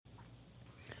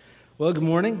Well, good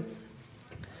morning.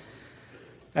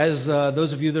 As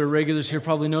those of you that are regulars here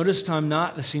probably noticed, I'm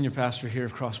not the senior pastor here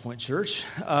of Crosspoint Church.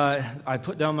 I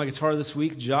put down my guitar this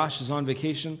week. Josh is on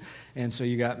vacation, and so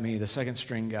you got me, the second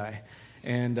string guy.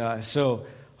 And so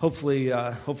hopefully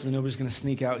nobody's going to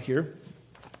sneak out here.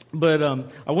 But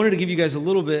I wanted to give you guys a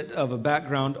little bit of a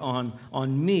background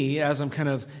on me as I'm kind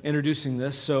of introducing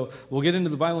this. So we'll get into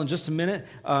the Bible in just a minute,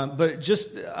 but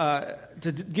just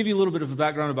to give you a little bit of a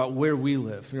background about where we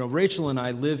live. You know, Rachel and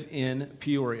I live in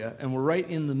Peoria, and we're right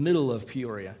in the middle of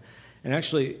Peoria. And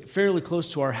actually, fairly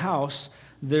close to our house,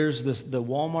 there's the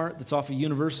Walmart that's off of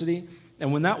University.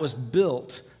 And when that was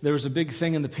built, there was a big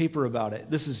thing in the paper about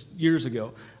it. This is years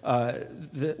ago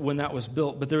when that was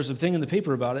built. But there was a thing in the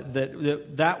paper about it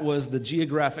that was the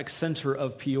geographic center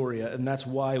of Peoria, and that's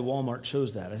why Walmart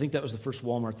chose that. I think that was the first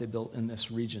Walmart they built in this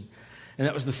region. And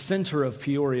that was the center of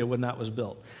Peoria when that was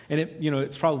built. And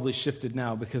it's probably shifted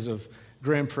now because of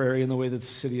Grand Prairie and the way that the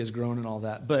city has grown and all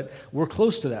that. But we're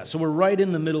close to that. So we're right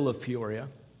in the middle of Peoria.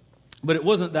 But it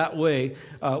wasn't that way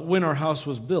when our house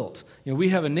was built. You know, we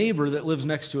have a neighbor that lives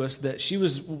next to us that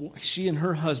she and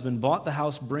her husband bought the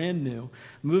house brand new,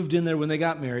 moved in there when they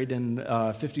got married in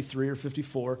 53 or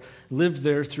 54, lived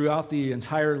there throughout the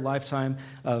entire lifetime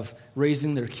of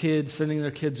raising their kids, sending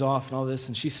their kids off and all this,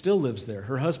 and she still lives there.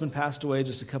 Her husband passed away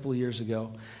just a couple of years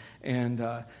ago, and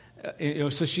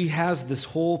so she has this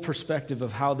whole perspective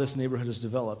of how this neighborhood has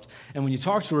developed. And when you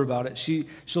talk to her about it,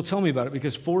 she'll tell me about it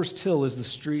because Forest Hill is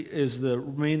the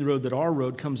main road that our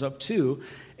road comes up to.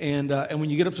 And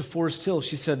when you get up to Forest Hill,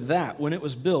 she said that when it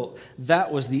was built,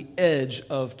 that was the edge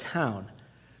of town.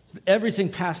 Everything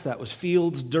past that was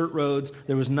fields, dirt roads.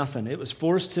 There was nothing. It was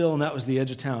Forest Hill, and that was the edge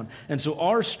of town. And so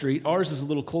ours is a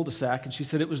little cul-de-sac, and she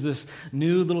said it was this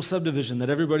new little subdivision that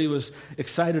everybody was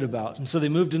excited about. And so they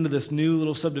moved into this new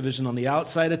little subdivision on the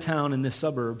outside of town in the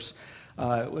suburbs,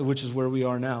 which is where we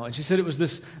are now. And she said it was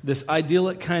this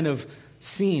idyllic kind of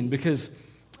scene because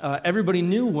everybody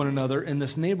knew one another in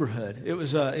this neighborhood. It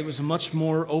was a much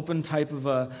more open type of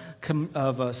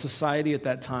a society at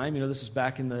that time. You know, this is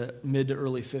back in the mid to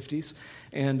early 50s,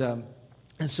 and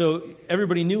so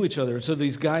everybody knew each other. And so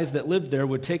these guys that lived there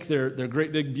would take their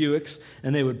great big Buicks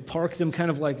and they would park them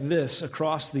kind of like this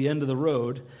across the end of the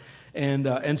road.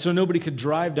 And so nobody could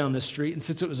drive down this street. And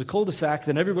since it was a cul-de-sac,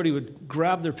 then everybody would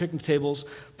grab their picnic tables,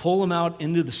 pull them out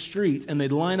into the street, and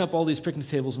they'd line up all these picnic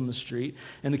tables in the street.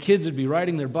 And the kids would be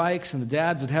riding their bikes, and the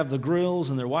dads would have the grills,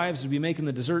 and their wives would be making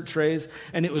the dessert trays.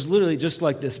 And it was literally just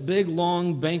like this big,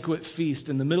 long banquet feast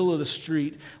in the middle of the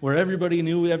street where everybody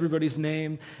knew everybody's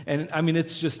name. And, I mean,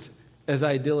 it's just as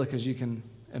idyllic as you can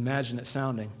imagine it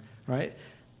sounding, right?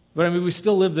 But I mean, we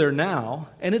still live there now,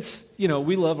 and it's, you know,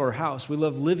 we love our house. We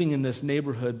love living in this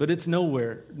neighborhood, but it's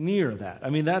nowhere near that. I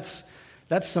mean, that's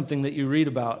something that you read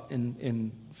about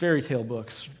in fairy tale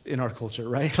books in our culture,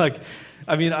 right? Like,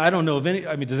 I mean, I don't know of any,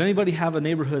 I mean, does anybody have a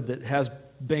neighborhood that has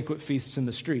banquet feasts in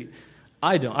the street?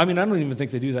 I don't. I mean, I don't even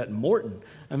think they do that in Morton.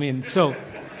 I mean, so,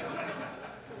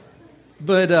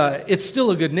 but it's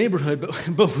still a good neighborhood,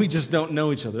 but we just don't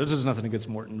know each other. There's nothing against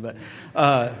Morton,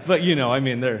 but you know, I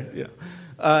mean, they're, you know.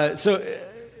 I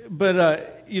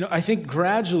think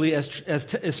gradually,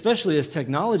 especially as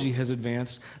technology has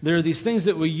advanced, there are these things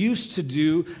that we used to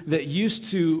do that used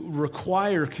to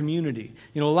require community.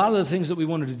 You know, a lot of the things that we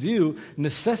wanted to do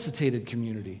necessitated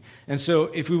community. And so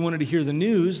if we wanted to hear the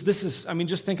news,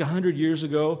 just think 100 years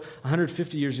ago,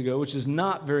 150 years ago, which is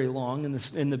not very long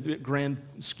in the grand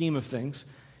scheme of things,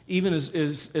 even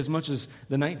as much as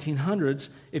the 1900s,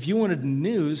 if you wanted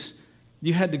news,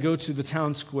 you had to go to the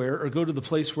town square or go to the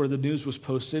place where the news was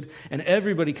posted, and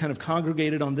everybody kind of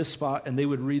congregated on this spot, and they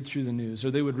would read through the news,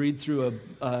 or they would read through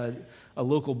a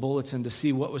local bulletin to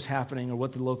see what was happening or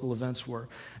what the local events were.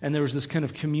 And there was this kind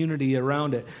of community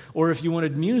around it. Or if you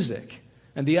wanted music,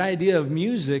 and the idea of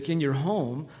music in your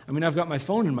home, I mean, I've got my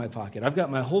phone in my pocket. I've got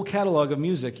my whole catalog of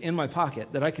music in my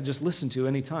pocket that I could just listen to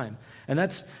anytime. And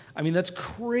that's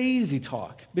crazy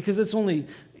talk, because it's only,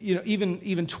 you know,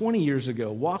 even 20 years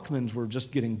ago, Walkmans were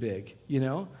just getting big, you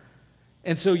know?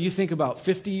 And so you think about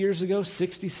 50 years ago,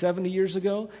 60, 70 years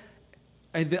ago,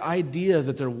 the idea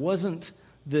that there wasn't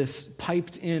this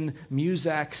piped-in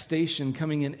Muzak station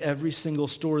coming in every single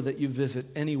store that you visit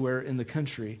anywhere in the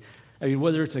country. I mean,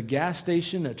 whether it's a gas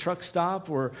station, a truck stop,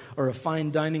 or a fine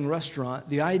dining restaurant,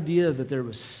 the idea that there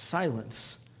was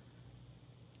silence,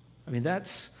 I mean,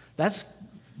 that's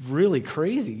really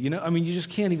crazy. You know, I mean, you just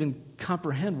can't even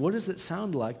comprehend what does it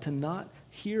sound like to not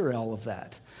hear all of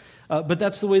that. But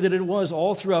that's the way that it was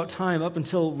all throughout time up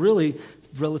until really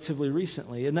relatively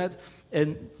recently. And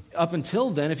And up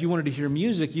until then, if you wanted to hear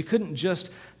music, you couldn't just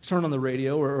turn on the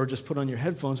radio or just put on your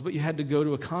headphones, but you had to go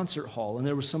to a concert hall, and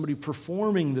there was somebody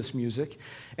performing this music,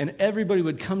 and everybody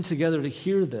would come together to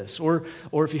hear this. Or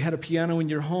if you had a piano in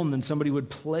your home, then somebody would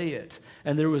play it,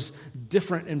 and there was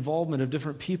different involvement of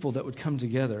different people that would come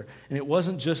together. And it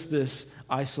wasn't just this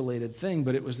isolated thing,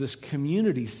 but it was this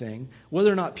community thing.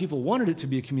 Whether or not people wanted it to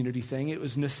be a community thing, it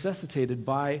was necessitated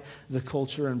by the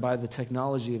culture and by the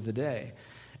technology of the day.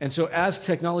 And so as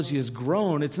technology has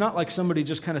grown, it's not like somebody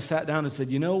just kind of sat down and said,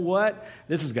 you know what,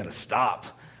 this has got to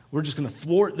stop. We're just going to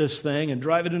thwart this thing and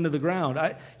drive it into the ground.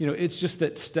 It's just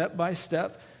that step by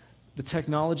step, the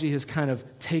technology has kind of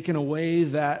taken away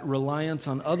that reliance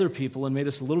on other people and made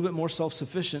us a little bit more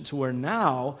self-sufficient to where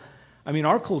now,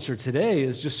 our culture today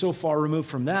is just so far removed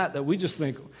from that we just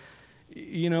think,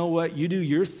 you know what, you do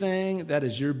your thing, that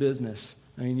is your business.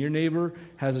 Your neighbor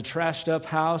has a trashed up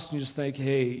house, and you just think,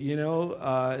 hey,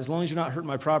 as long as you're not hurting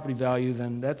my property value,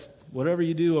 then that's whatever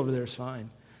you do over there is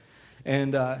fine.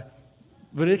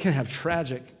 But it can have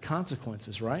tragic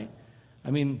consequences, right?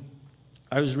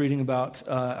 I was reading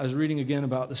again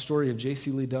about the story of J.C.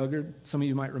 Lee Duggard. Some of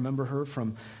you might remember her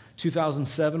from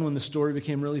 2007 when the story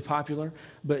became really popular.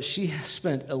 But she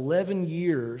spent 11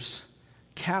 years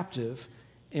captive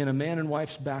in a man and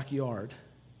wife's backyard.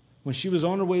 When she was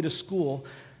on her way to school,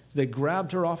 they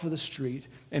grabbed her off of the street,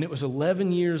 and it was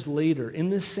 11 years later,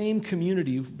 in this same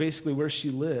community, basically where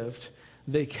she lived,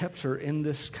 they kept her in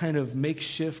this kind of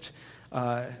makeshift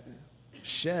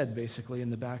shed, basically,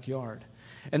 in the backyard.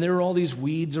 And there were all these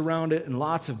weeds around it and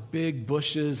lots of big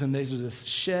bushes, and there's this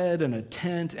shed and a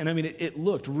tent, and it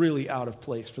looked really out of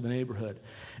place for the neighborhood.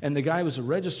 And the guy was a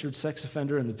registered sex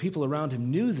offender, and the people around him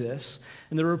knew this,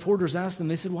 and the reporters asked them,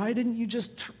 they said, why didn't you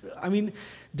just,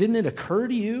 didn't it occur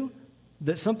to you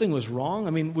that something was wrong?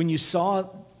 When you saw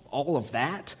all of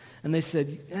that? And they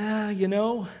said,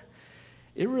 it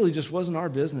really just wasn't our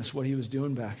business what he was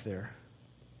doing back there.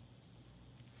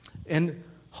 And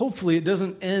hopefully it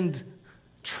doesn't end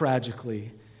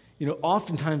tragically.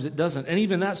 Oftentimes it doesn't. And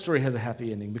even that story has a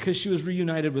happy ending because she was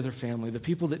reunited with her family. The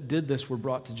people that did this were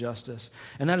brought to justice.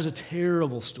 And that is a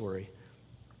terrible story.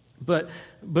 But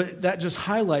that just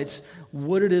highlights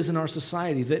what it is in our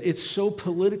society, that it's so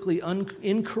politically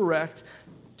incorrect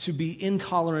to be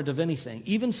intolerant of anything.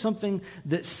 Even something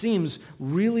that seems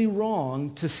really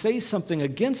wrong, to say something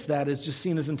against that is just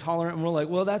seen as intolerant. And we're like,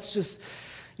 well, that's just,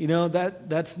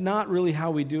 that's not really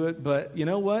how we do it. But you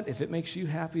know what? If it makes you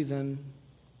happy, then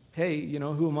hey,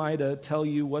 who am I to tell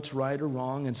you what's right or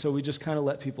wrong? And so we just kind of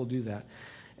let people do that.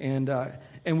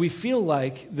 And we feel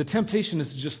like the temptation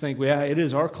is to just think, well, yeah, it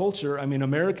is our culture.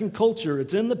 American culture,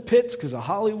 it's in the pits because of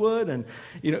Hollywood. And,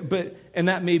 and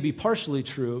that may be partially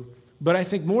true. But I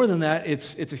think more than that,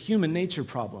 it's a human nature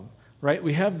problem, right?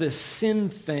 We have this sin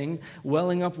thing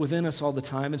welling up within us all the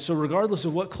time. And so regardless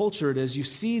of what culture it is, you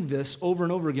see this over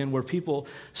and over again where people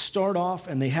start off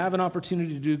and they have an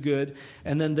opportunity to do good,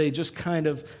 and then they just kind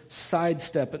of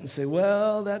sidestep it and say,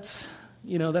 well, that's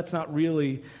not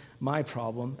really my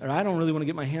problem, or I don't really want to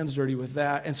get my hands dirty with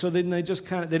that. And so then they just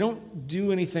they don't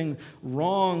do anything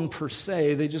wrong per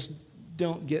se, they just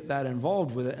don't get that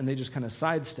involved with it, and they just kind of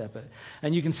sidestep it.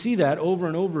 And you can see that over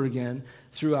and over again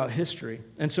throughout history.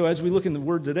 And so as we look in the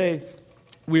Word today,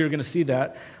 we are going to see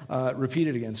that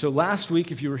repeated again. So last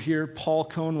week, if you were here, Paul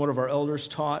Cohn, one of our elders,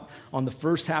 taught on the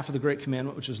first half of the Great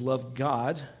Commandment, which is love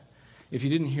God. If you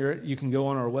didn't hear it, you can go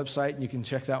on our website and you can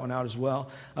check that one out as well.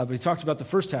 But he talked about the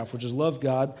first half, which is love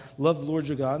God, love the Lord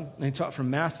your God. And he taught from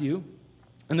Matthew.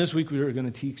 And this week we were going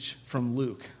to teach from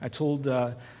Luke. I told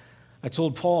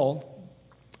Paul,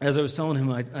 as I was telling him,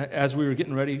 as we were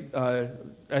getting ready,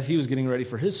 as he was getting ready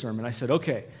for his sermon, I said,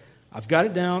 okay, I've got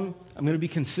it down. I'm going to be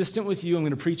consistent with you. I'm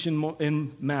going to preach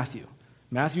in Matthew.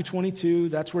 Matthew 22,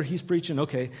 that's where he's preaching.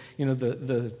 Okay,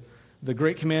 the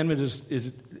Great Commandment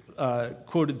is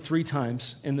quoted 3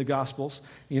 times in the Gospels,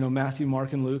 Matthew,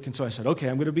 Mark, and Luke. And so I said, okay,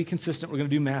 I'm going to be consistent. We're going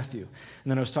to do Matthew.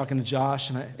 And then I was talking to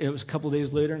Josh, and it was a couple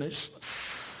days later, and I'm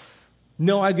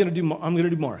going to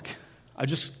do Mark. I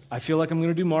feel like I'm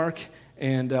going to do Mark,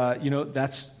 and I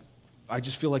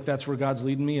just feel like that's where God's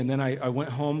leading me. And then I went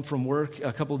home from work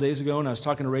a couple days ago, and I was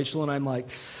talking to Rachel, and I'm like,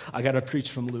 I got to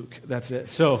preach from Luke. That's it.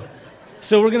 So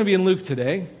we're going to be in Luke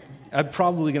today. I'm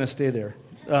probably going to stay there.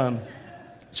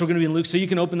 So we're going to be in Luke. So you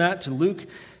can open that to Luke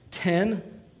 10,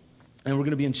 and we're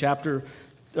going to be in chapter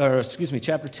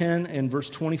 10 and verse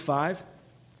 25.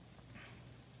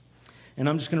 And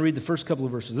I'm just going to read the first couple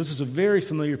of verses. This is a very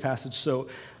familiar passage, so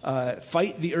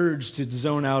fight the urge to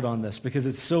zone out on this because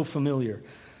it's so familiar.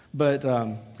 But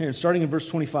here, starting in verse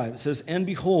 25, it says, "And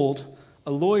behold,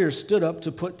 a lawyer stood up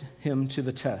to put him to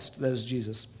the test, that is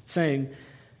Jesus, saying,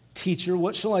 "Teacher,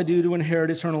 what shall I do to inherit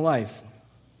eternal life?"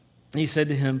 He said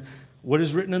to him, "What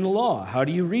is written in the law? How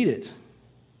do you read it?"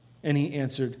 And he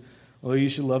answered, "Well, you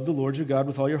should love the Lord your God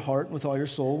with all your heart, with all your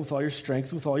soul, with all your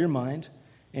strength, with all your mind,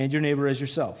 and your neighbor as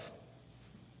yourself."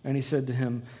 And he said to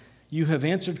him, "You have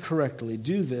answered correctly.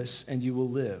 Do this, and you will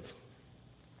live."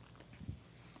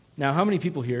 Now, how many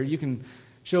people here, you can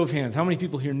show of hands, how many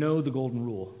people here know the golden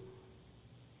rule?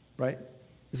 Right?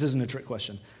 This isn't a trick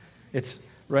question. It's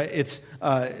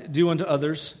do unto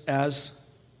others as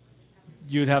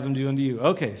you would have them do unto you.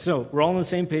 Okay, so we're all on the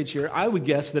same page here. I would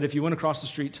guess that if you went across the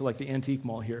street to like the antique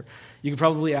mall here, you could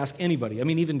probably ask anybody, I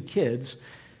mean even kids,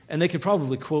 and they could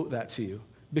probably quote that to you.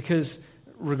 Because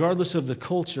regardless of the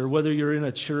culture, whether you're in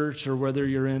a church or whether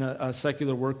you're in a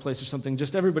secular workplace or something,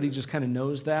 just everybody just kind of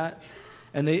knows that.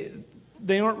 And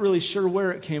they aren't really sure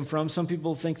where it came from. Some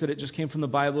people think that it just came from the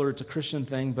Bible or it's a Christian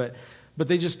thing, but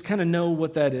they just kind of know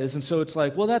what that is. And so it's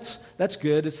like, well, that's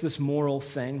good. It's this moral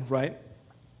thing, right?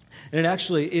 And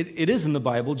it is in the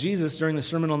Bible. Jesus, during the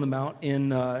Sermon on the Mount in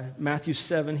Matthew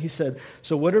 7, he said,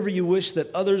 "So whatever you wish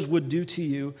that others would do to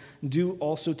you, do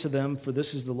also to them, for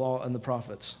this is the law and the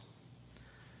prophets."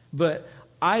 But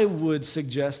I would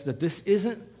suggest that this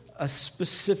isn't a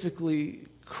specifically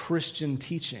Christian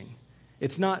teaching.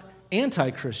 It's not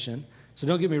anti-Christian, so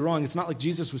don't get me wrong. It's not like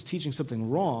Jesus was teaching something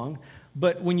wrong.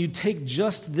 But when you take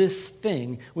just this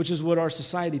thing, which is what our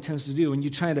society tends to do, and you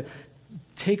try to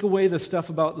take away the stuff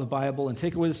about the Bible and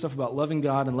take away the stuff about loving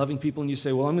God and loving people, and you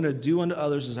say, well, I'm going to do unto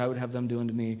others as I would have them do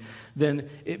unto me, then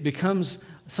it becomes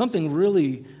something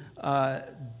really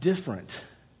different,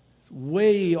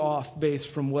 way off base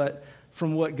from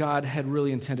what God had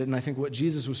really intended, and I think what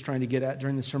Jesus was trying to get at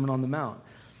during the Sermon on the Mount.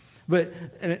 But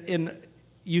and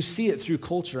you see it through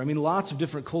culture. I mean, lots of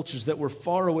different cultures that were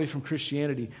far away from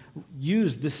Christianity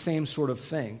use this same sort of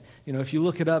thing. You know, if you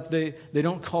look it up, they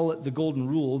don't call it the golden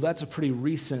rule. That's a pretty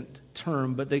recent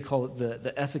term, but they call it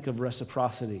the ethic of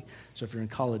reciprocity. So if you're in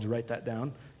college, write that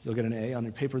down. You'll get an A on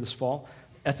your paper this fall.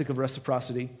 Ethic of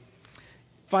reciprocity.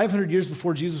 500 years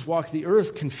before Jesus walked the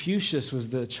earth, Confucius was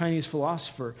the Chinese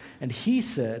philosopher, and he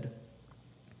said,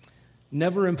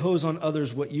 "Never impose on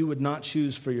others what you would not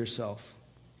choose for yourself."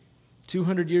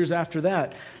 200 years after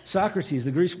that, Socrates,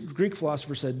 the Greek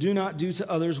philosopher, said, "Do not do to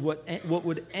others what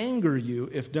would anger you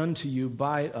if done to you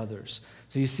by others."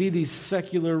 So you see these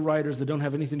secular writers that don't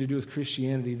have anything to do with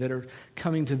Christianity that are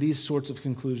coming to these sorts of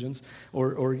conclusions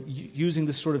or using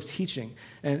this sort of teaching.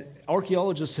 And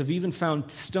archaeologists have even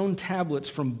found stone tablets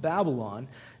from Babylon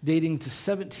dating to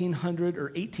 1700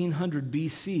 or 1800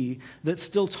 BC that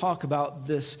still talk about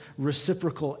this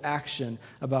reciprocal action,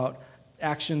 about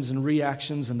actions and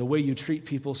reactions and the way you treat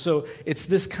people. So it's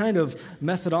this kind of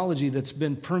methodology that's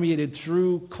been permeated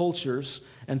through cultures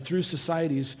and through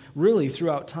societies really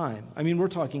throughout time. I mean, we're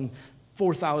talking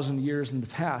 4,000 years in the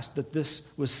past that this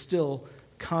was still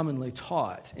commonly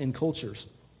taught in cultures.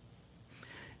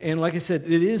 And like I said,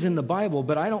 it is in the Bible,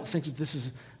 but I don't think that this is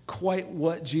quite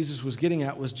what Jesus was getting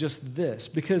at was just this.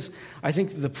 Because I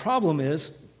think the problem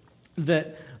is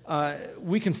that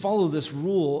we can follow this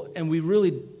rule and we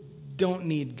really don't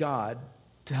need God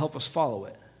to help us follow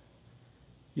it.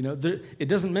 You know, it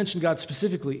doesn't mention God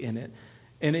specifically in it,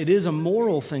 and it is a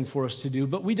moral thing for us to do,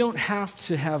 but we don't have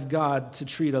to have God to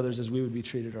treat others as we would be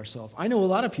treated ourselves. I know a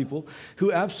lot of people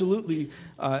who absolutely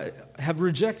have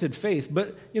rejected faith,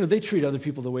 but, you know, they treat other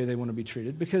people the way they want to be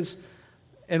treated because,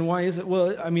 and why is it?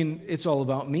 Well, I mean, it's all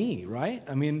about me, right?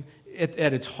 I mean, at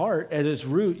its heart, at its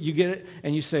root, you get it,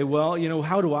 and you say, well, you know,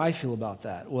 how do I feel about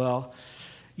that? Well,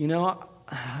 you know,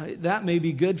 that may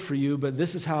be good for you, but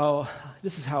this is how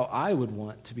I would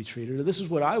want to be treated, or this is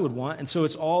what I would want. And so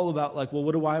it's all about like, well,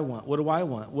 what do I want? What do I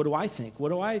want? What do I think? What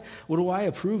do I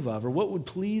approve of? Or what would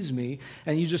please me?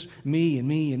 And you just me and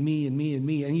me and me and me and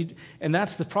me. And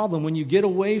that's the problem. When you get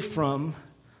away from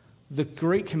the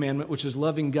great commandment, which is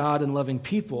loving God and loving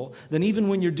people, then even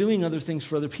when you're doing other things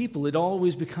for other people, it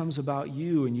always becomes about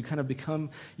you, and you kind of become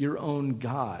your own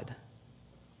God.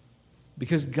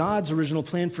 Because God's original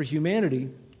plan for humanity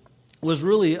was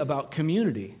really about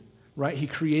community, right? He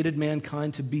created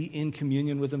mankind to be in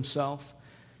communion with himself.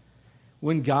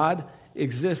 When God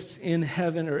exists in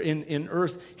heaven or in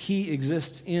earth, he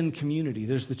exists in community.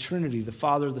 There's the Trinity, the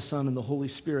Father, the Son, and the Holy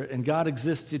Spirit, and God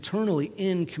exists eternally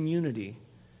in community.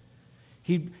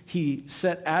 He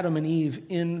set Adam and Eve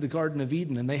in the Garden of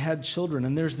Eden, and they had children,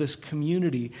 and there's this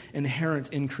community inherent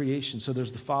in creation. So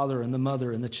there's the father and the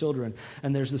mother and the children,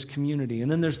 and there's this community.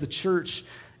 And then there's the church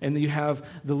and then you have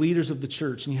the leaders of the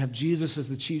church, and you have Jesus as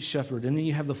the chief shepherd, and then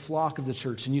you have the flock of the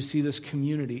church, and you see this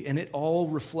community, and it all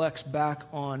reflects back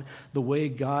on the way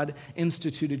God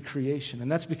instituted creation.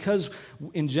 And that's because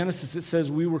in Genesis it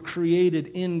says we were created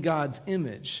in God's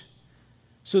image.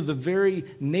 So the very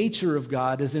nature of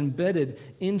God is embedded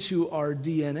into our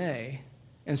DNA,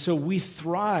 and so we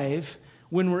thrive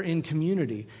when we're in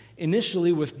community,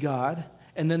 initially with God,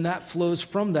 and then that flows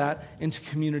from that into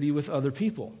community with other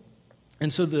people.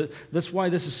 And so that's why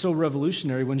this is so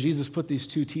revolutionary when Jesus put these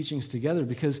two teachings together,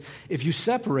 because if you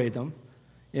separate them,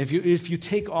 if you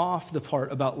take off the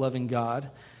part about loving God,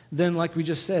 then like we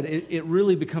just said, it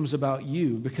really becomes about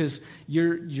you, because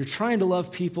you're trying to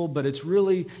love people, but it's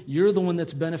really you're the one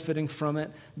that's benefiting from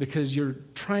it because you're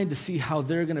trying to see how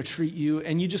they're going to treat you,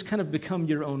 and you just kind of become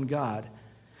your own God.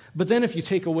 But then if you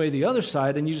take away the other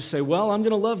side and you just say, well, I'm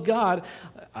going to love God.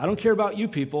 I don't care about you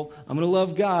people. I'm going to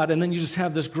love God. And then you just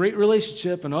have this great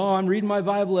relationship and, I'm reading my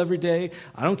Bible every day.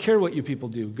 I don't care what you people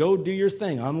do. Go do your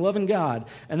thing. I'm loving God.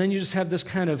 And then you just have this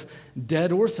kind of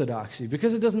dead orthodoxy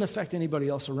because it doesn't affect anybody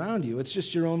else around you. It's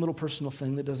just your own little personal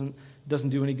thing that doesn't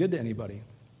do any good to anybody.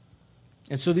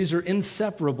 And so these are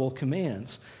inseparable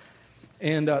commands.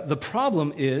 And the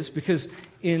problem is because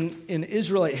in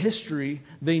Israelite history,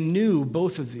 they knew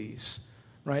both of these,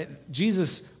 right?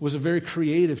 Jesus was a very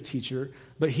creative teacher,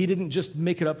 but he didn't just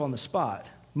make it up on the spot.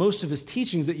 Most of his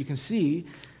teachings that you can see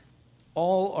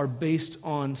all are based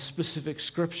on specific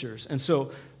scriptures. And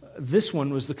so this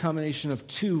one was the combination of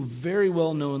two very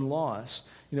well-known laws.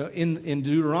 In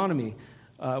Deuteronomy,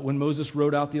 when Moses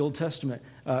wrote out the Old Testament,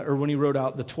 or when he wrote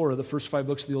out the Torah, the first 5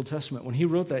 books of the Old Testament, when he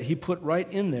wrote that, he put right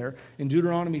in there, in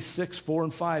Deuteronomy 6, 4,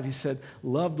 and 5, he said,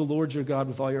 love the Lord your God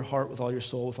with all your heart, with all your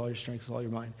soul, with all your strength, with all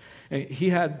your mind. And he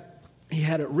had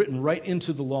it written right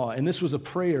into the law, and this was a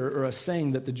prayer or a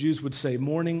saying that the Jews would say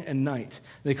morning and night.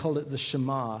 They called it the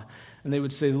Shema. And they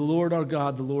would say, the Lord our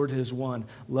God, the Lord is one.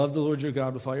 Love the Lord your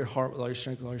God with all your heart, with all your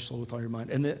strength, with all your soul, with all your mind.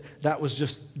 And that was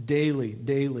just daily.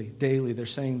 They're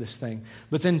saying this thing.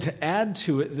 But then to add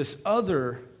to it this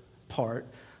other part,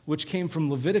 which came from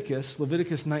Leviticus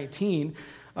 19,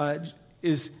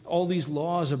 is all these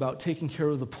laws about taking care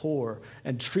of the poor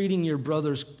and treating your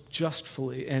brothers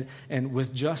justly and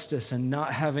with justice and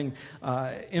not having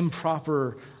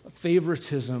improper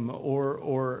favoritism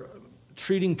or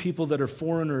treating people that are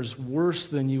foreigners worse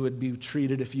than you would be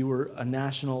treated if you were a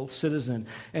national citizen.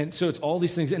 And so it's all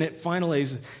these things, and it finally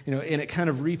is, and it kind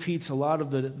of repeats a lot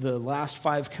of the last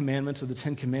 5 commandments of the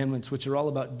 10 commandments, which are all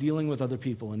about dealing with other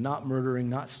people and not murdering,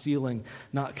 not stealing,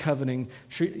 not coveting,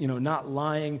 not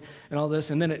lying, and all this.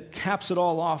 And then it caps it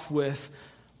all off with,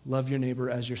 love your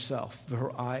neighbor as yourself,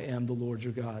 for I am the Lord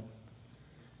your God.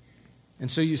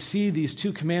 And so you see these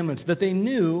 2 commandments that they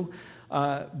knew,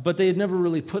 but they had never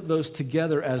really put those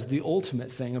together as the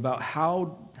ultimate thing about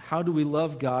how do we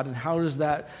love God and how does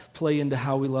that play into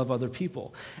how we love other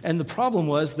people. And the problem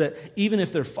was that even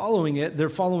if they're following it, they're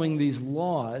following these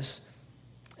laws,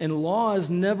 and laws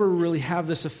never really have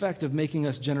this effect of making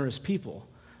us generous people,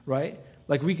 right?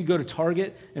 Like we could go to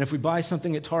Target, and if we buy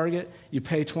something at Target, you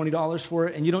pay $20 for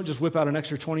it, and you don't just whip out an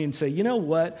extra $20 and say, you know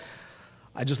what,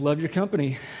 I just love your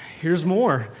company. Here's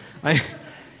more.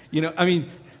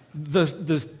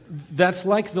 That's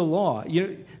like the law.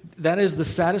 That is the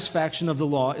satisfaction of the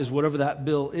law, is whatever that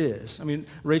bill is.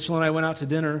 Rachel and I went out to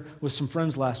dinner with some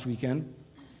friends last weekend,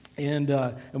 and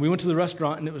we went to the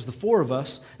restaurant, and it was the 4 of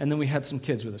us, and then we had some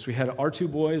kids with us. We had our 2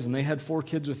 boys, and they had 4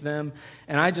 kids with them,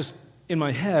 and I just, in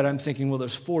my head, I'm thinking, well,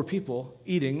 there's 4 people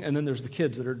eating, and then there's the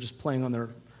kids that are just playing on their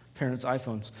parents'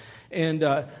 iPhones.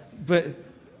 But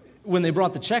when they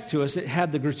brought the check to us, it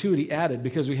had the gratuity added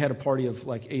because we had a party of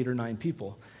like 8 or 9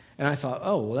 people. And I thought,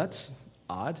 oh, well, that's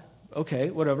odd.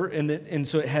 Okay, whatever. And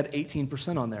so it had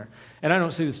 18% on there. And I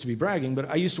don't say this to be bragging, but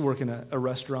I used to work in a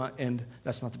restaurant, and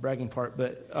that's not the bragging part.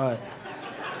 But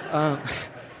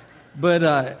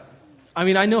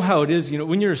I know how it is.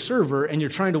 When you're a server and you're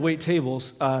trying to wait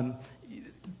tables,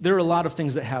 there are a lot of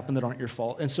things that happen that aren't your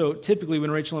fault. And so typically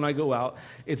when Rachel and I go out,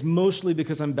 it's mostly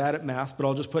because I'm bad at math, but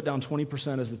I'll just put down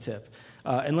 20% as the tip.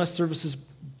 Unless service is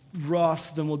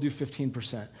rough, then we'll do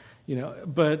 15%.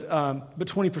 But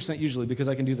 20% usually, because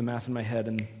I can do the math in my head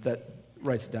and that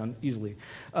writes it down easily.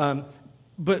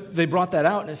 But they brought that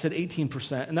out and it said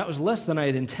 18%, and that was less than I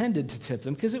had intended to tip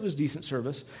them because it was decent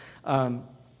service. But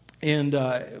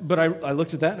I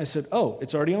looked at that and I said, oh,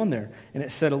 it's already on there. And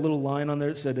it said a little line on there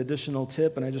that said additional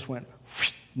tip, and I just went,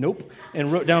 nope,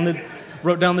 and wrote down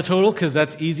the total because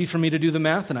that's easy for me to do the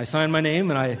math, and I signed my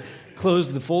name and I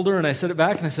closed the folder and I set it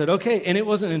back and I said, okay. And it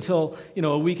wasn't until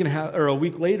a week and a half or a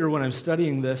week later when I'm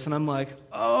studying this and I'm like,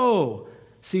 oh,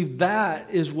 See, that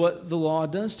is what the law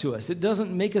does to us. It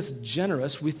doesn't make us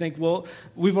generous. We think, well,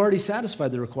 we've already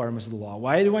satisfied the requirements of the law.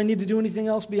 Why do I need to do anything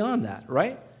else beyond that,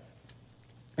 right?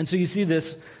 And so you see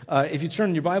this, if you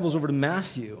turn your Bibles over to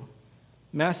Matthew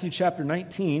chapter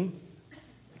 19,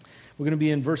 we're going to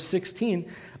be in verse 16.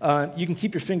 You can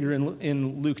keep your finger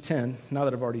in Luke 10, now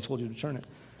that I've already told you to turn it.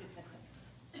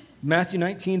 Matthew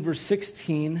 19, verse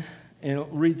 16, and I'll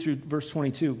read through verse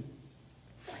 22.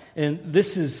 And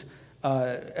this is,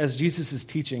 as Jesus is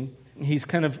teaching, he's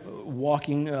kind of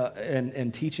walking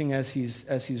and teaching as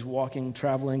he's walking,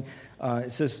 traveling.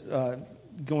 It says,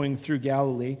 going through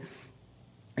Galilee.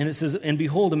 And it says, and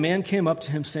behold, a man came up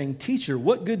to him saying, Teacher,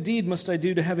 what good deed must I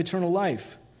do to have eternal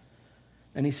life?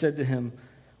 And he said to him,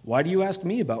 Why do you ask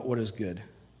me about what is good?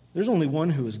 There's only one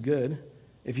who is good.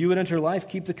 If you would enter life,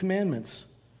 keep the commandments.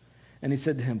 And he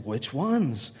said to him, Which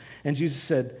ones? And Jesus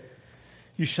said,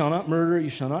 You shall not murder, you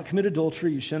shall not commit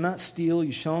adultery, you shall not steal,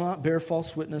 you shall not bear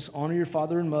false witness, honor your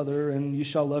father and mother, and you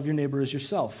shall love your neighbor as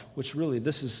yourself. Which really,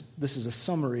 this is a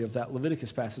summary of that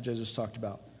Leviticus passage I just talked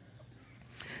about.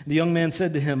 The young man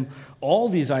said to him, All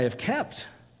these I have kept.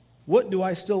 What do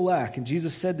I still lack? And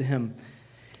Jesus said to him,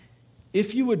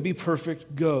 If you would be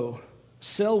perfect, go,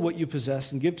 sell what you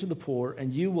possess and give to the poor,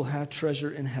 and you will have treasure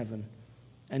in heaven.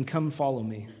 And come follow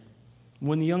me.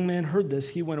 When the young man heard this,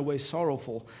 he went away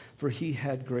sorrowful, for he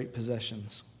had great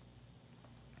possessions.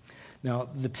 Now,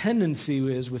 the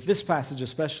tendency is, with this passage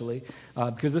especially,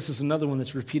 because this is another one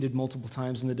that's repeated multiple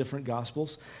times in the different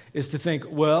Gospels, is to think,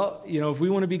 well, if we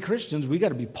want to be Christians, we got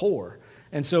to be poor.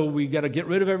 And so we got to get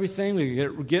rid of everything. We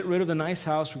get rid of the nice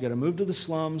house. We got to move to the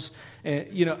slums. And,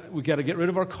 we got to get rid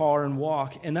of our car and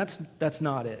walk. And that's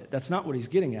not it. That's not what he's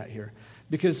getting at here.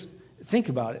 Because think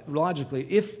about it logically.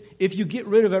 If you get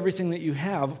rid of everything that you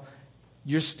have,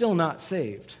 you're still not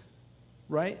saved,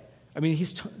 right? I mean,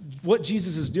 what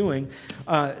Jesus is doing.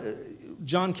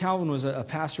 John Calvin was a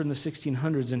pastor in the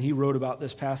 1600s, and he wrote about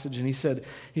this passage, and he said,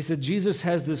 Jesus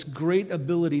has this great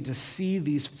ability to see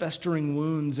these festering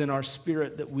wounds in our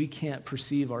spirit that we can't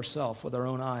perceive ourselves with our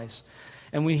own eyes.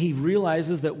 And when he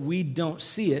realizes that we don't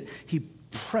see it, he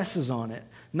presses on it,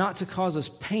 not to cause us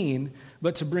pain,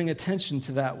 but to bring attention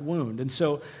to that wound. And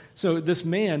so this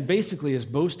man basically is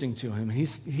boasting to him.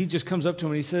 He just comes up to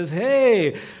him and he says,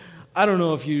 Hey, I don't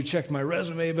know if you checked my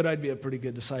resume, but I'd be a pretty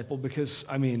good disciple because,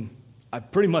 I've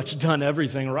pretty much done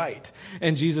everything right.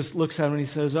 And Jesus looks at him and he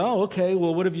says, Oh, okay,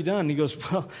 well, what have you done? And he goes,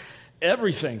 Well,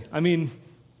 everything.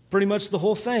 Pretty much the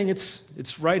whole thing.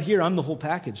 It's right here. I'm the whole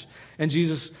package. And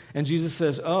Jesus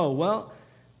says, Oh, well,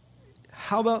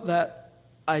 how about that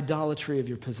idolatry of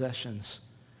your possessions?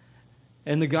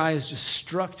 And the guy is just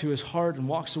struck to his heart and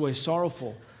walks away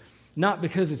sorrowful. Not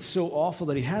because it's so awful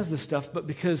that he has this stuff, but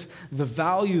because the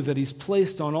value that he's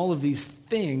placed on all of these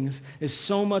things is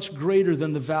so much greater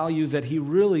than the value that he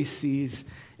really sees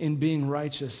in being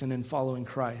righteous and in following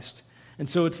Christ. And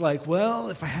so it's like, well,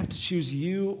 if I have to choose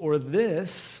you or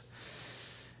this,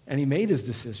 and he made his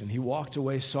decision. He walked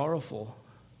away sorrowful.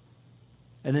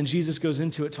 And then Jesus goes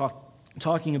into it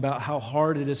talking about how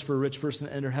hard it is for a rich person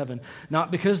to enter heaven.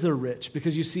 Not because they're rich,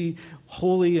 because you see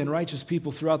holy and righteous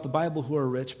people throughout the Bible who are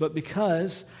rich, but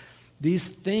because these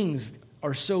things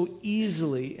are so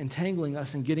easily entangling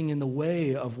us and getting in the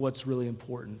way of what's really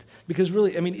important. Because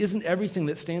really, isn't everything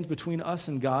that stands between us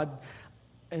and God,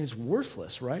 and it's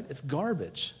worthless, right? It's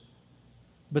garbage.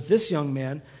 But this young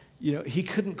man, he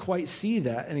couldn't quite see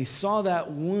that, and he saw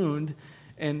that wound,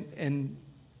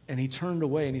 and he turned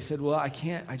away and he said, Well, I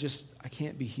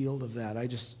can't be healed of that. I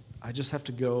just have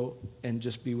to go and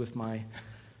just be with my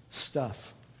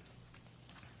stuff.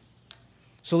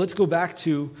 So let's go back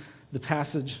to the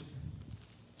passage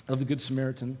of the Good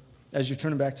Samaritan as you're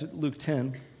turning back to Luke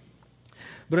 10.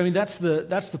 But that's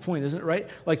the point, isn't it, right?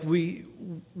 Like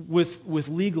with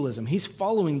legalism, he's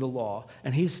following the law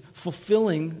and he's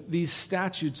fulfilling these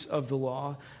statutes of the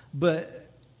law, but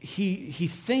he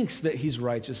thinks that he's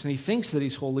righteous and he thinks that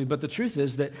he's holy, but the truth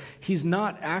is that he's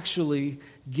not actually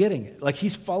getting it. Like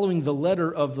he's following the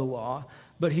letter of the law,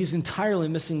 but he's entirely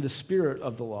missing the spirit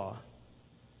of the law.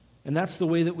 And that's the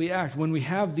way that we act. When we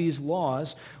have these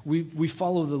laws, we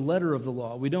follow the letter of the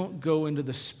law. We don't go into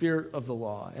the spirit of the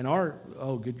law. And our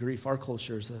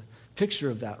culture is a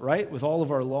picture of that, right? With all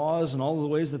of our laws and all of the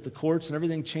ways that the courts and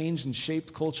everything changed and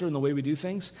shaped culture and the way we do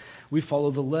things, we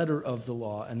follow the letter of the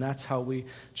law. And that's how we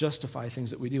justify things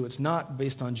that we do. It's not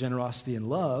based on generosity and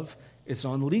love. It's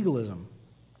on legalism.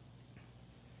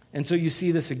 And so you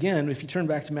see this again, if you turn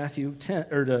back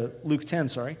to Luke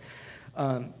 10,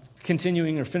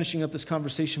 continuing or finishing up this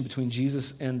conversation between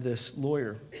Jesus and this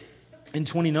lawyer. In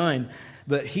 29,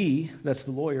 but he, that's the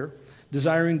lawyer,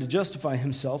 desiring to justify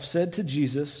himself, said to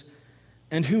Jesus,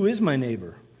 "And who is my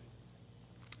neighbor?"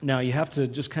 Now, you have to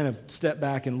just kind of step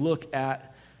back and look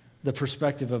at the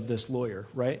perspective of this lawyer,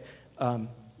 right?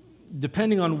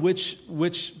 Depending on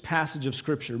which passage of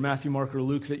Scripture, Matthew, Mark, or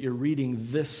Luke, that you're reading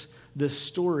this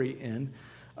story in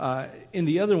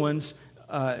the other ones,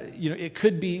 it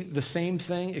could be the same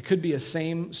thing. It could be a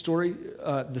same story,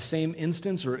 the same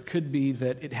instance, or it could be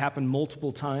that it happened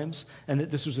multiple times and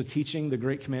that this was a teaching, the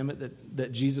great commandment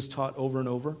that Jesus taught over and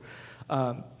over.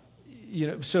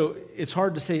 So it's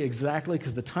hard to say exactly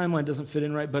because the timeline doesn't fit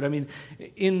in right. But I mean,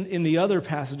 in the other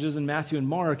passages in Matthew and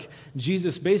Mark,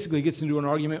 Jesus basically gets into an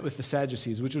argument with the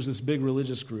Sadducees, which was this big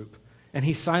religious group, and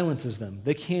he silences them.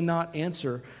 They cannot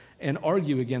answer and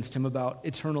argue against him about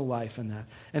eternal life and that.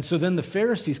 And so then the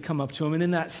Pharisees come up to him, and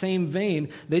in that same vein,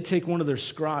 they take one of their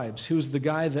scribes, who was the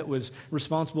guy that was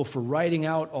responsible for writing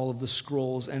out all of the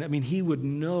scrolls. And I mean, he would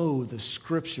know the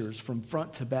Scriptures from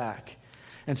front to back.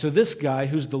 And so this guy,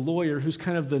 who's the lawyer, who's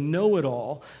kind of the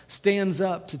know-it-all, stands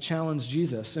up to challenge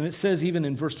Jesus. And it says even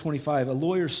in verse 25, a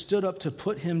lawyer stood up to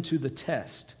put him to the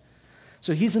test.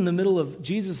 So Jesus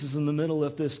is in the middle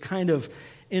of this kind of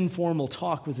informal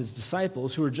talk with his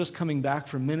disciples who are just coming back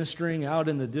from ministering out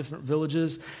in the different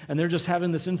villages, and they're just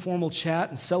having this informal chat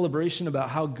and celebration about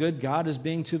how good God is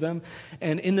being to them.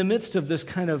 And in the midst of this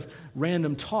kind of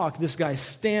random talk, this guy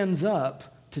stands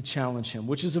up to challenge him,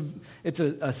 which is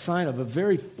a sign of a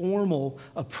very formal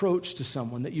approach to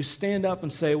someone, that you stand up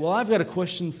and say, well, I've got a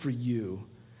question for you.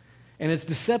 And it's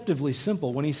deceptively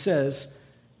simple when he says,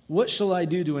 what shall I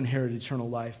do to inherit eternal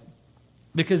life?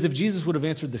 Because if Jesus would have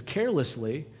answered this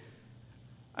carelessly,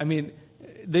 I mean,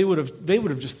 they would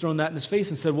have just thrown that in his face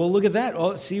and said, well, look at that.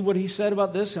 Oh, see what he said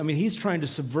about this? I mean, he's trying to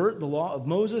subvert the law of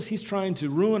Moses. He's trying to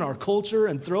ruin our culture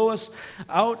and throw us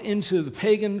out into the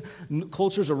pagan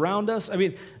cultures around us. I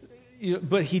mean,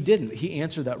 but he didn't. He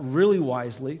answered that really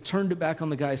wisely, turned it back on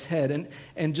the guy's head,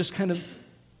 and just kind of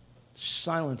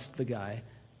silenced the guy.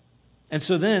 And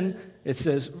so then it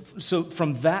says, so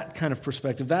from that kind of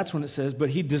perspective, that's when it says, but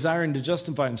he desiring to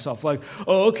justify himself. Like,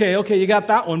 oh, okay, you got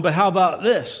that one, but how about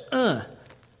this?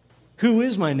 Who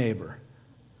is my neighbor?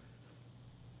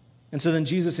 And so then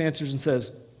Jesus answers and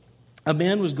says, a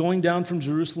man was going down from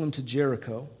Jerusalem to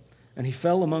Jericho, and he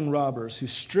fell among robbers who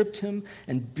stripped him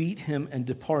and beat him and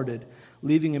departed,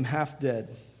 leaving him half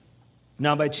dead.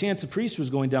 Now by chance a priest was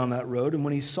going down that road, and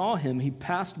when he saw him, he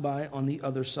passed by on the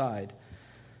other side.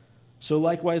 So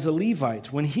likewise a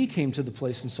Levite, when he came to the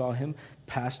place and saw him,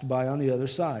 passed by on the other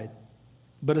side.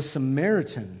 But a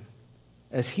Samaritan,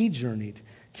 as he journeyed,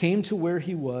 came to where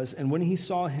he was, and when he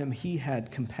saw him, he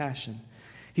had compassion.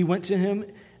 He went to him,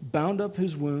 bound up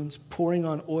his wounds, pouring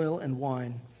on oil and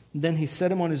wine. Then he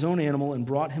set him on his own animal and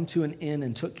brought him to an inn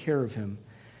and took care of him.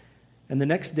 And the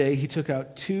next day he took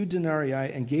out 2 denarii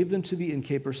and gave them to the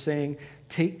innkeeper, saying,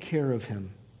 take care of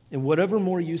him. And whatever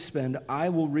more you spend, I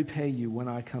will repay you when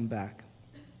I come back.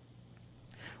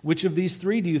 Which of these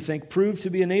 3 do you think proved to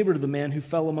be a neighbor to the man who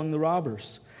fell among the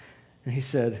robbers? And he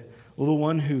said, well, the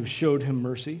one who showed him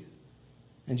mercy.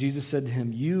 And Jesus said to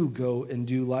him, you go and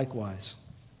do likewise.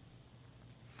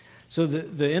 So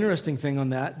the interesting thing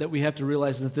on that we have to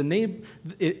realize is that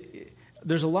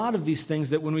there's a lot of these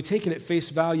things that when we take it at face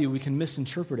value, we can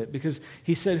misinterpret it. Because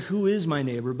he said, who is my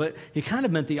neighbor? But he kind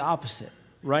of meant the opposite,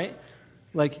 right?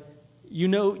 Like, you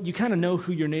kind of know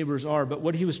who your neighbors are, but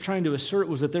what he was trying to assert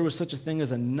was that there was such a thing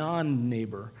as a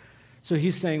non-neighbor. So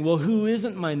he's saying, well, who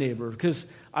isn't my neighbor? Because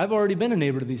I've already been a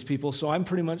neighbor to these people, so I'm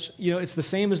pretty much, it's the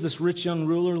same as this rich young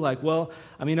ruler, like, well,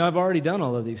 I mean, I've already done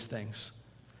all of these things.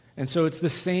 And so it's the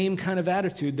same kind of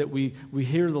attitude that we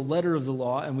hear the letter of the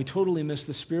law, and we totally miss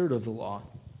the spirit of the law.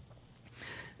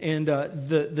 And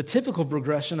the typical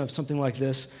progression of something like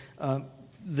this,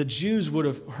 the Jews would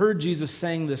have heard Jesus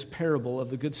saying this parable of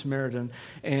the Good Samaritan,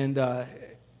 and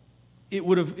it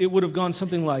would have gone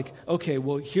something like, okay,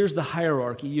 well, here's the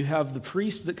hierarchy. You have the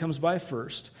priest that comes by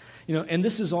first, and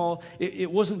this is all,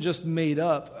 it wasn't just made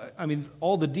up. I mean,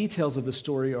 all the details of the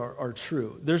story are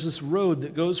true. There's this road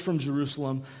that goes from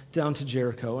Jerusalem down to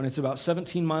Jericho, and it's about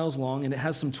 17 miles long, and it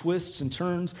has some twists and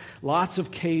turns, lots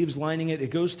of caves lining it.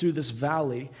 It goes through this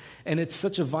valley, and it's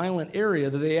such a violent area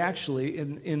that they actually,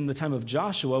 in the time of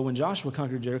Joshua, when Joshua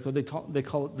conquered Jericho, they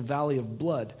call it the Valley of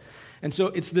Blood. And so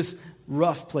it's this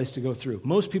rough place to go through.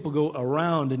 Most people go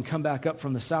around and come back up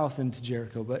from the south into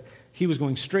Jericho, but he was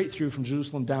going straight through from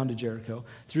Jerusalem down to Jericho,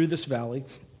 through this valley.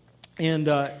 And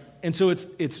so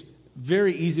it's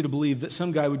very easy to believe that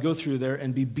some guy would go through there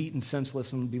and be beaten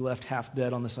senseless and be left half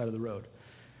dead on the side of the road.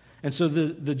 And so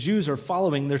the Jews are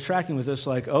following, they're tracking with this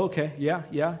like, oh, okay,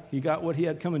 yeah, he got what he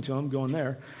had coming to him going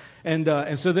there.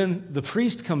 And so then the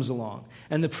priest comes along,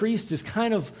 and the priest is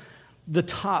kind of the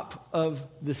top of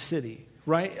the city,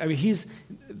 right? I mean, he's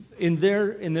in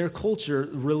their culture,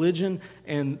 religion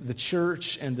and the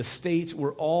church and the state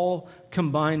were all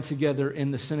combined together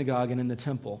in the synagogue and in the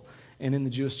temple and in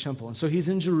the Jewish temple. And so he's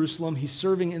in Jerusalem. He's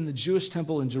serving in the Jewish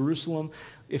temple in Jerusalem.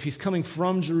 If he's coming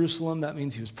from Jerusalem, that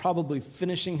means he was probably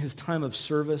finishing his time of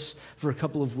service for a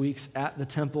couple of weeks at the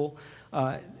temple.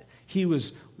 He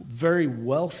was very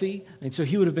wealthy, and so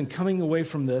he would have been coming away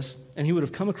from this, and he would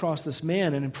have come across this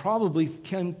man, and it probably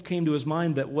came to his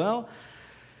mind that, well,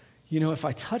 if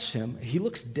I touch him, he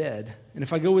looks dead, and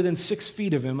if I go within 6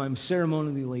 feet of him, I'm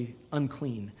ceremonially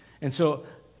unclean. And so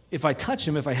if I touch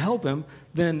him, if I help him,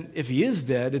 then if he is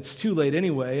dead, it's too late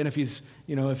anyway. And if he's,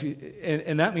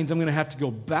 and that means I'm going to have to go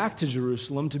back to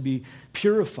Jerusalem to be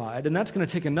purified. And that's going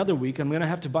to take another week. I'm going to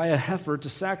have to buy a heifer to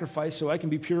sacrifice so I can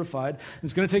be purified. And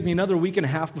it's going to take me another week and a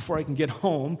half before I can get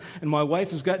home. And my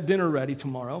wife has got dinner ready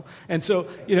tomorrow. And so,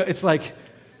 it's like,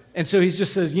 and so he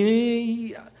just says,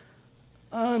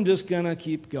 I'm just going to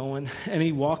keep going. And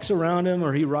he walks around him,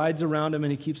 or he rides around him,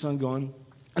 and he keeps on going.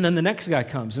 And then the next guy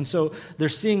comes. And so they're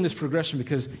seeing this progression,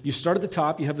 because you start at the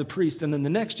top, you have the priest, and then the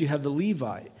next you have the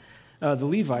Levite.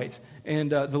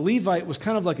 And the Levite was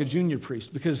kind of like a junior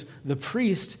priest, because the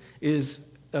priest is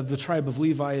of the tribe of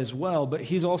Levi as well, but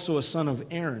he's also a son of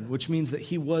Aaron, which means that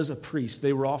he was a priest.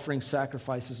 They were offering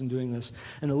sacrifices and doing this.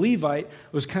 And the Levite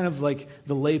was kind of like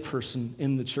the layperson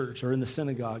in the church or in the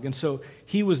synagogue. And so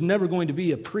he was never going to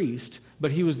be a priest,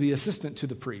 but he was the assistant to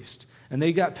the priest. And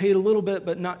they got paid a little bit,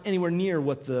 but not anywhere near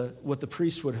what the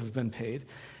priest would have been paid.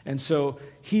 And so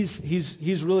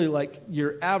he's really like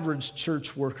your average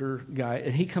church worker guy,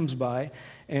 and he comes by,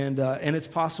 and it's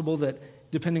possible that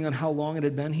depending on how long it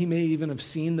had been, he may even have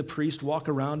seen the priest walk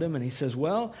around him, and he says,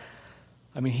 well,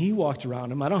 he walked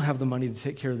around him. I don't have the money to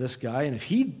take care of this guy, and if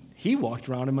he walked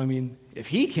around him, if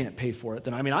he can't pay for it,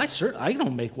 then I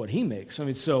don't make what he makes.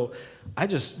 So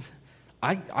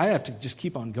I have to just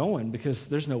keep on going, because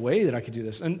there's no way that I could do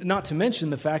this. And not to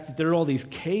mention the fact that there are all these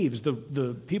caves.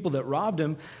 The people that robbed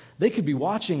him, they could be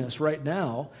watching us right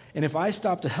now. And if I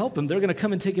stop to help him, they're going to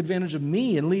come and take advantage of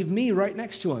me and leave me right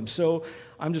next to him. So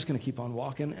I'm just going to keep on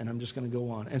walking, and I'm just going to go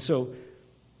on. And so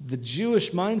the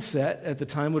Jewish mindset at the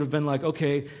time would have been like,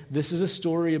 okay, this is a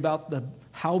story about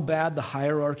how bad the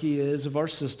hierarchy is of our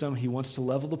system. He wants to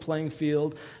level the playing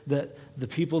field, that the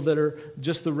people that are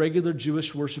just the regular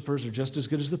Jewish worshipers are just as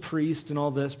good as the priest and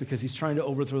all this, because he's trying to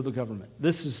overthrow the government.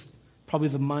 This is probably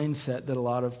the mindset that a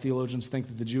lot of theologians think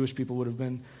that the Jewish people would have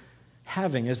been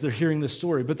having as they're hearing this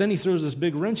story. But then he throws this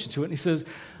big wrench into it, and he says,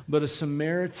 but a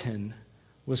Samaritan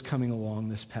was coming along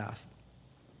this path.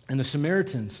 And the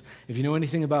Samaritans, if you know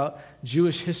anything about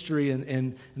Jewish history,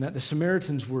 and that the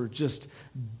Samaritans were just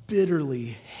bitterly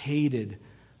hated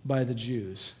by the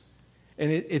Jews.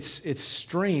 And it's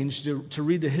strange to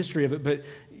read the history of it,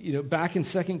 but back in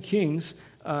 2 Kings,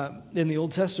 in the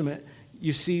Old Testament,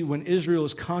 you see when Israel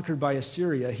was conquered by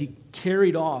Assyria, he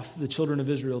carried off the children of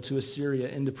Israel to Assyria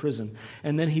into prison.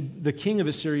 And then the king of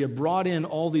Assyria brought in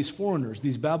all these foreigners,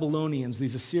 these Babylonians,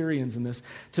 these Assyrians and this,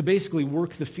 to basically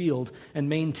work the field and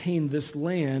maintain this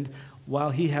land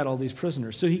while he had all these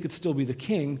prisoners. So he could still be the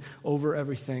king over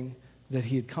everything that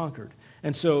he had conquered.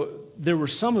 And so there were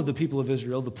some of the people of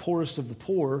Israel, the poorest of the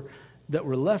poor, that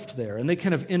were left there. And they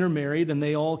kind of intermarried, and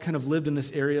they all kind of lived in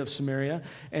this area of Samaria.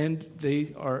 And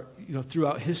they are,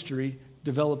 throughout history,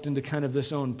 developed into kind of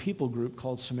this own people group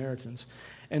called Samaritans.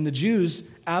 And the Jews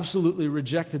absolutely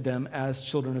rejected them as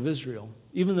children of Israel,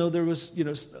 even though there was,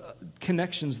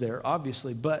 connections there,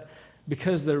 obviously. But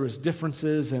because there was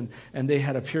differences, and they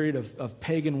had a period of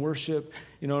pagan worship,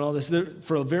 and all this,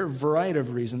 for a variety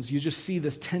of reasons, you just see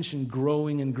this tension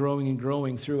growing and growing and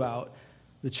growing throughout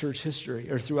the church history,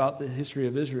 or throughout the history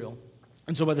of Israel.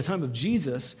 And so by the time of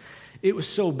Jesus, it was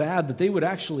so bad that they would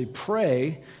actually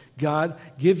pray, God,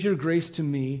 give your grace to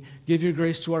me, give your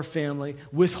grace to our family,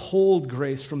 withhold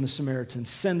grace from the Samaritans,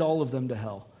 send all of them to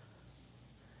hell.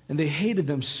 And they hated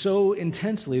them so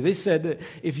intensely. They said that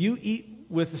if you eat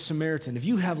with a Samaritan, if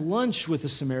you have lunch with a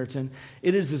Samaritan,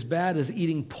 it is as bad as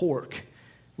eating pork,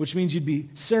 which means you'd be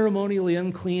ceremonially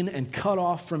unclean and cut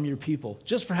off from your people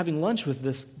just for having lunch with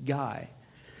this guy.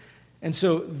 And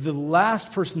so the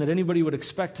last person that anybody would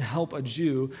expect to help a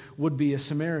Jew would be a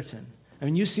Samaritan. I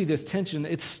mean, you see this tension.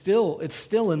 It's still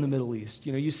in the Middle East.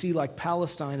 You see like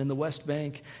Palestine and the West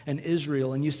Bank and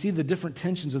Israel, and you see the different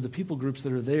tensions of the people groups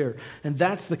that are there. And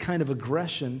that's the kind of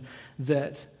aggression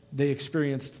that they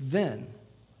experienced then.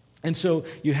 And so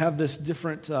you have this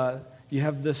different. You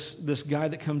have this guy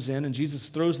that comes in, and Jesus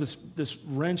throws this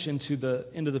wrench into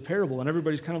the parable, and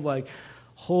everybody's kind of like,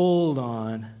 hold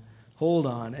on. hold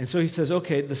on. And so he says,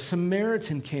 okay, the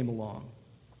Samaritan came along.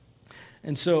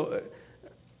 And so,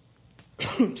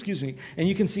 excuse me, and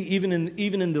you can see even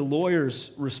in the lawyer's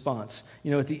response,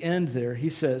 at the end there, he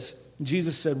says,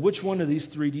 Jesus said, which one of these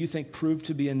three do you think proved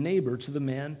to be a neighbor to the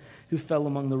man who fell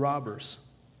among the robbers?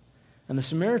 And the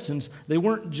Samaritans, they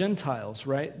weren't Gentiles,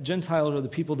 right? Gentiles are the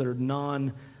people that are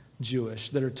non-Jewish,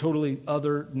 that are totally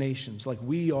other nations. Like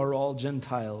we are all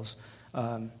Gentiles,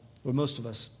 or most of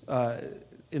us,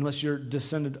 unless you're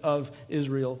descendant of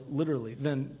Israel, literally,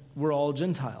 then we're all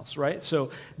Gentiles, right?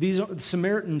 So these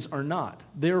Samaritans are not.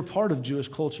 They're part of Jewish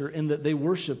culture in that they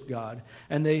worship God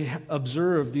and they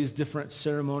observe these different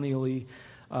ceremonially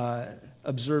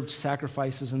observed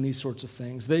sacrifices and these sorts of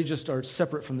things. They just are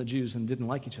separate from the Jews and didn't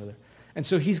like each other. And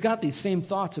so he's got these same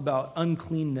thoughts about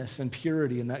uncleanness and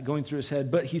purity and that going through his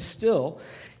head, but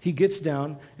he gets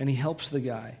down and he helps the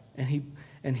guy,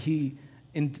 and he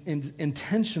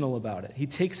intentional about it. He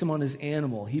takes him on his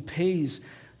animal. He pays.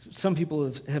 Some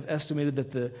people have estimated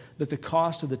that the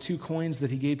cost of the 2 coins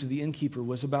that he gave to the innkeeper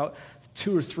was about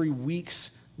 2 or 3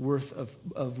 weeks worth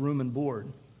of room and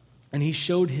board. And he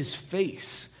showed his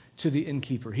face to the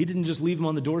innkeeper. He didn't just leave him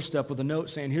on the doorstep with a note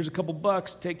saying, here's a couple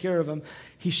bucks, take care of him.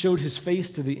 He showed his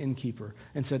face to the innkeeper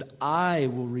and said, I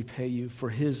will repay you for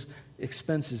his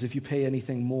expenses if you pay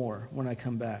anything more when I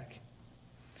come back.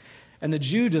 And the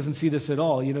Jew doesn't see this at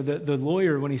all. The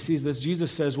lawyer, when he sees this,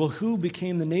 Jesus says, well, who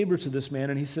became the neighbor to this man?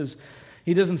 And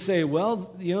he doesn't say,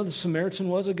 well, the Samaritan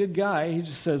was a good guy. He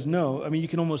just says, no. I mean, you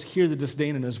can almost hear the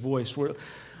disdain in his voice. Well,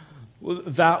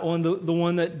 that one, the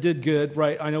one that did good,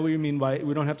 right? I know what you mean by it.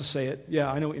 We don't have to say it.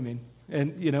 Yeah, I know what you mean.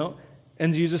 And,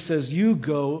 and Jesus says, you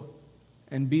go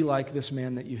and be like this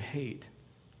man that you hate.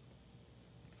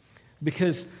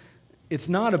 Because it's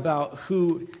not about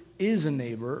who is a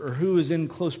neighbor or who is in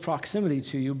close proximity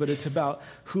to you, but it's about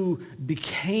who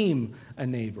became a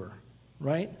neighbor,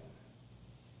 right?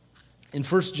 In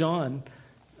 1 John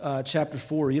chapter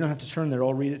 4, you don't have to turn there,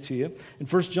 I'll read it to you. In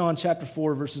 1 John chapter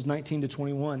 4, verses 19 to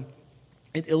 21,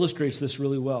 it illustrates this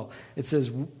really well. It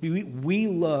says, we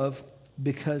love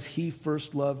because he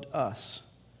first loved us.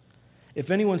 If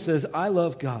anyone says, I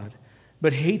love God,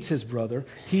 but hates his brother,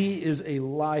 he is a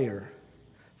liar.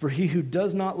 For he who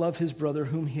does not love his brother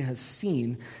whom he has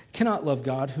seen cannot love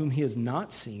God whom he has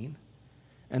not seen.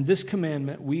 And this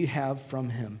commandment we have from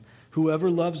him: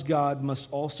 whoever loves God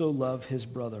must also love his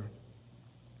brother.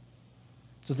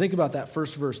 So think about that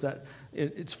first verse.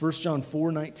 It's 1 John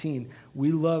 4:19.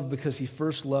 We love because he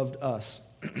first loved us.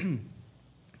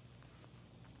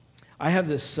 I have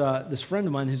this friend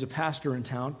of mine who's a pastor in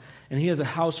town, and he has a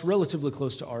house relatively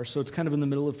close to ours, so it's kind of in the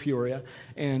middle of Peoria.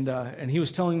 And he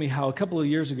was telling me how a couple of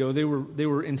years ago they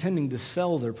were intending to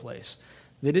sell their place.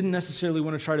 They didn't necessarily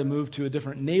want to try to move to a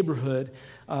different neighborhood,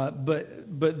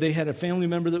 but they had a family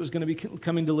member that was going to be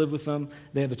coming to live with them.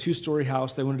 They have a 2-story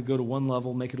house. They wanted to go to one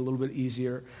level, make it a little bit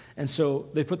easier. And so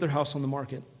they put their house on the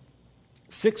market.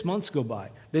 6 months go by.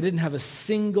 They didn't have a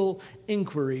single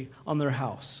inquiry on their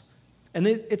house. And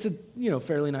it's a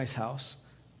fairly nice house,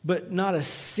 but not a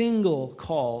single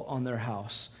call on their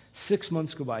house. 6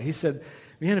 months go by. He said,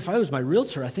 man, if I was my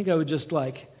realtor, I think I would just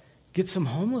get some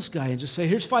homeless guy and just say,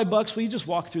 here's $5. Will you just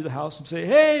walk through the house and say,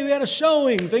 hey, we had a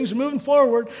showing. Things are moving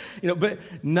forward. But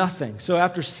nothing. So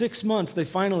after 6 months, they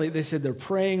said they're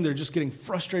praying. They're just getting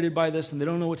frustrated by this and they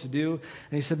don't know what to do.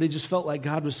 And he said they just felt like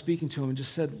God was speaking to them and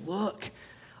just said, look,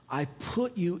 I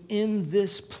put you in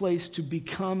this place to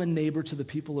become a neighbor to the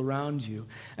people around you,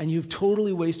 and you've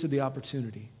totally wasted the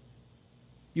opportunity.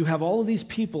 You have all of these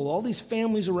people, all these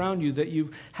families around you that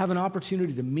you have an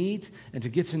opportunity to meet and to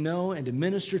get to know and to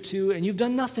minister to, and you've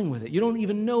done nothing with it. You don't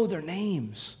even know their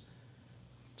names.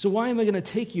 So why am I going to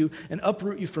take you and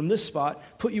uproot you from this spot,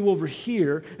 put you over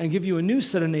here, and give you a new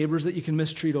set of neighbors that you can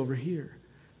mistreat over here?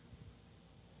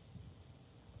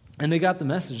 And they got the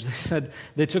message. They said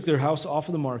they took their house off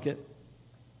of the market,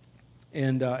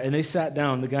 and they sat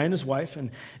down, the guy and his wife, and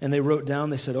they wrote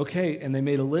down, they said, okay, and they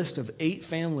made a list of 8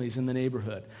 families in the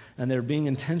neighborhood, and they're being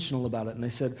intentional about it. And they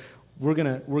said, we're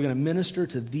gonna minister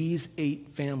to these 8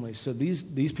 families. So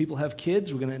these people have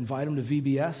kids. We're going to invite them to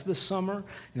VBS this summer.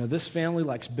 This family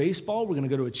likes baseball. We're going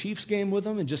to go to a Chiefs game with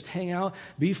them and just hang out,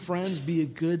 be friends, be a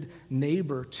good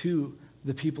neighbor to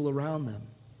the people around them.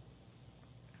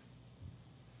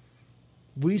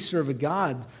 We serve a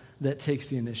God that takes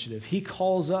the initiative. He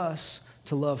calls us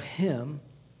to love him,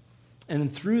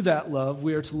 and through that love,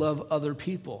 we are to love other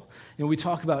people. We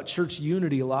talk about church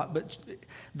unity a lot, but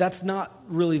that's not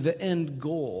really the end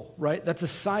goal, right? That's a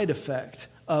side effect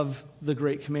of the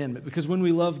great commandment. Because when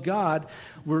we love God,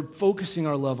 we're focusing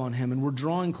our love on him, and we're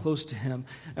drawing close to him,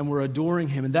 and we're adoring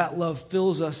him. And that love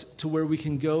fills us to where we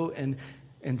can go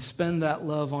and spend that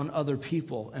love on other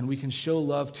people, and we can show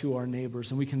love to our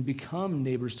neighbors, and we can become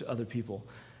neighbors to other people.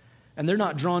 And they're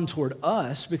not drawn toward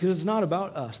us because it's not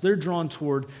about us. They're drawn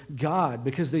toward God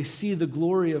because they see the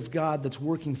glory of God that's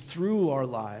working through our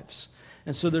lives.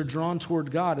 And so they're drawn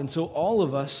toward God. And so all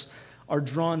of us are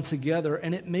drawn together,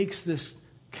 and it makes this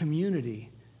community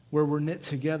where we're knit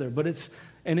together.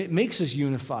 And it makes us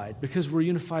unified because we're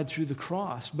unified through the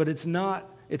cross. But it's not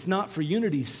for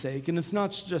unity's sake, and it's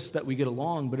not just that we get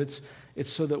along, but it's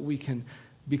so that we can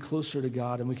be closer to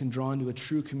God and we can draw into a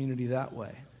true community that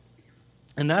way.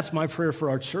 And that's my prayer for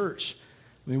our church.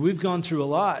 I mean, we've gone through a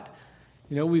lot.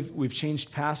 You know, we've changed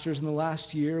pastors in the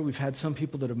last year. We've had some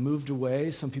people that have moved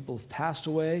away. Some people have passed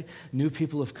away. New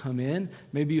people have come in.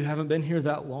 Maybe you haven't been here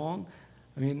that long.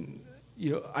 I mean,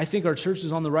 you know, I think our church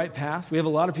is on the right path. We have a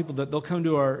lot of people that they'll come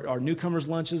to our newcomers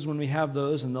lunches when we have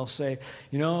those, and they'll say,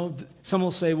 you know, some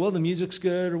will say, well, the music's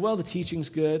good, or well, the teaching's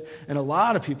good. And a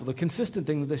lot of people, the consistent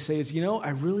thing that they say is, you know, I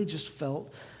really just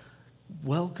felt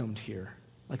welcomed here.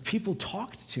 Like people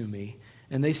talked to me,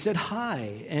 and they said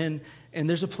hi, and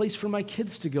there's a place for my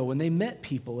kids to go, and they met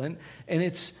people, and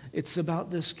it's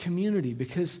about this community,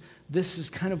 because this is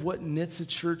kind of what knits a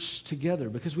church together,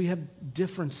 because we have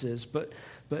differences, but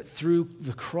through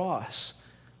the cross,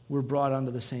 we're brought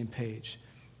onto the same page.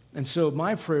 And so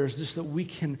my prayer is just that we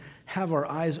can have our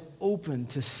eyes open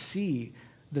to see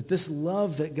that this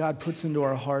love that God puts into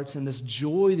our hearts and this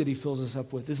joy that he fills us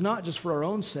up with is not just for our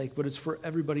own sake, but it's for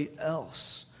everybody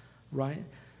else, right?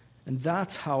 And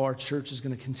that's how our church is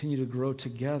going to continue to grow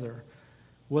together,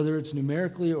 whether it's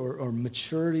numerically or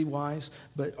maturity-wise.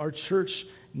 But our church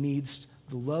needs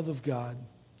the love of God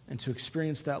and to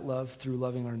experience that love through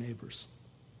loving our neighbors.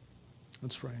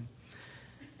 Let's pray.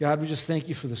 God, we just thank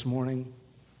you for this morning.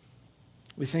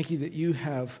 We thank you that you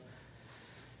have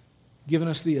given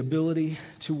us the ability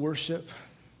to worship,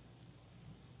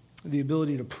 the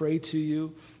ability to pray to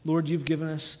you. Lord, you've given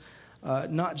us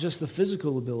not just the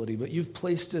physical ability, but you've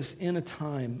placed us in a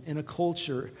time, in a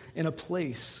culture, in a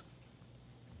place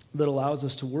that allows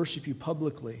us to worship you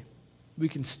publicly. We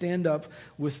can stand up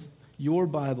with your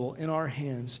Bible in our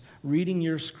hands, reading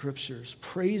your scriptures,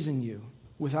 praising you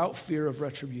without fear of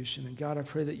retribution. And God, I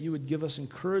pray that you would give us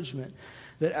encouragement,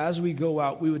 that as we go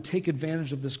out, we would take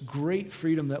advantage of this great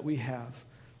freedom that we have,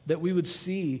 that we would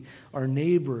see our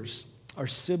neighbors, our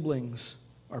siblings,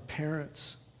 our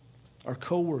parents, our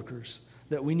coworkers,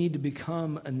 that we need to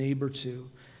become a neighbor to.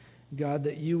 God,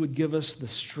 that you would give us the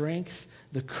strength,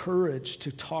 the courage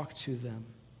to talk to them.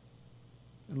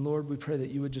 And Lord, we pray that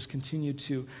you would just continue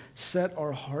to set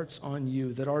our hearts on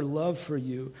you, that our love for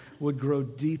you would grow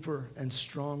deeper and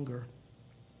stronger,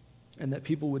 and that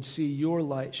people would see your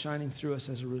light shining through us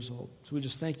as a result. So we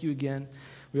just thank you again.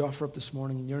 We offer up this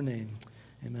morning in your name.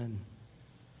 Amen.